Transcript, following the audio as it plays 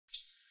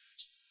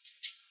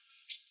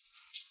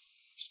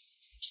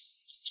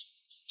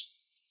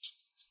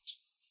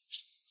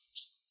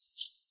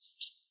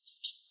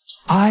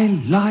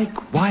I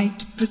like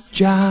white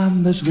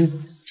pajamas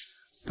with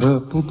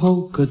purple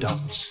polka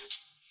dots.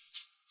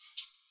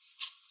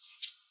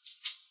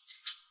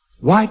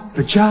 White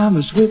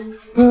pajamas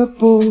with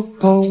purple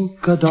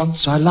polka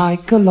dots I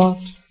like a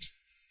lot.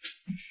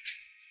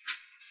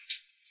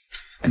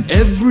 And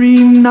every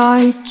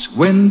night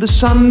when the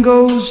sun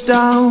goes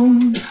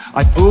down,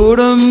 I put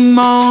 'em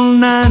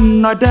on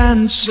and I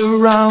dance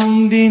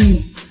around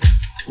in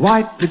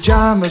white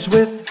pajamas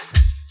with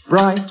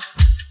bright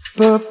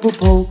purple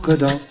polka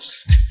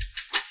dots.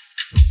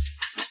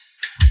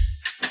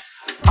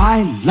 I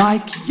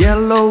like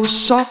yellow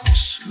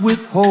socks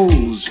with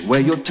holes where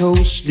your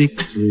toes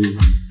stick through.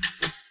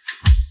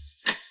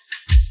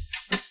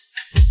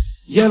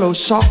 Yellow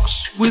socks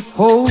with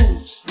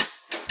holes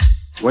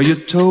where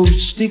your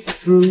toes stick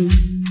through.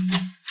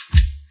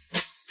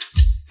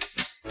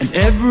 And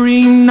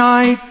every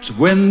night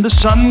when the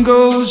sun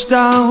goes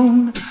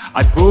down,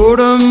 I put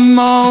 'em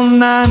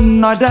on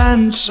and I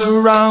dance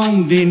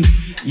around in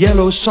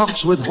yellow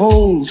socks with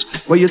holes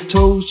where your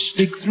toes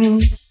stick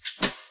through.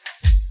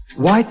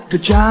 White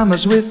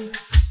pajamas with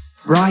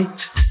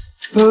bright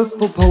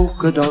purple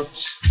polka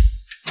dots.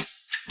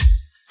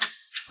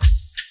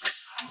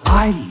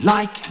 I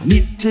like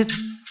knitted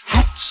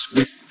hats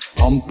with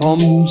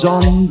pom-poms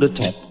on the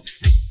top.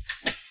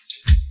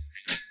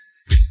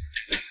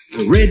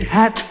 The red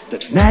hat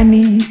that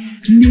Nanny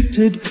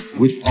knitted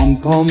with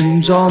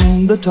pom-poms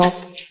on the top.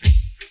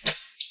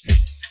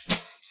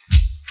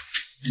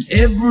 And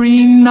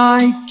every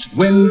night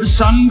when the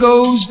sun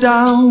goes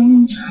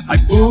down, I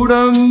put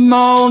 'em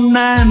on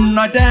and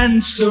I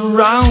dance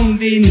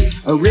around in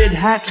a red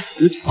hat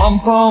with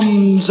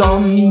pom-poms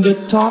on the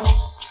top.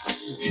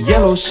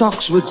 Yellow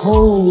socks with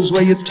holes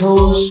where your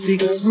toes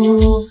stick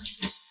through.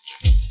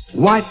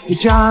 White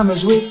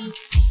pajamas with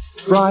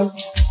bright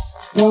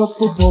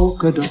purple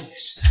polka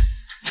dots.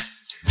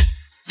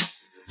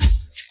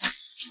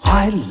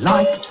 I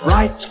like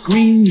bright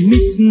green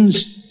mittens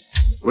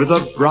with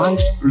a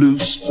bright blue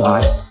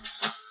stripe.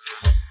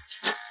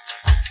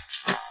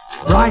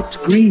 Bright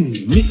green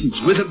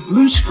mittens with a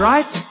blue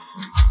stripe,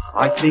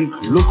 I think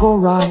look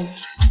alright.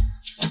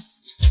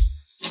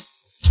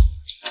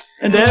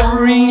 And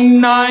every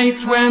night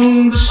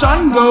when the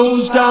sun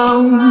goes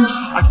down,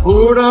 I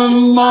put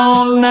 'em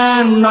on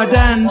and I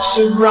dance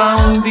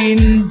around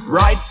in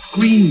bright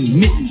green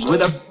mittens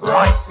with a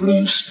bright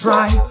blue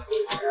stripe.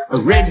 A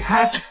red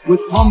hat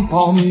with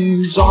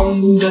pom-poms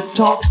on the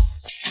top.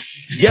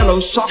 Yellow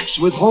socks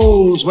with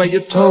holes where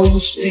your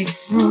toes stick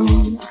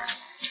through.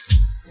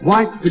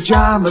 White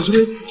pajamas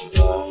with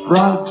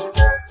bright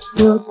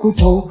purple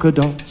polka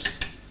dots.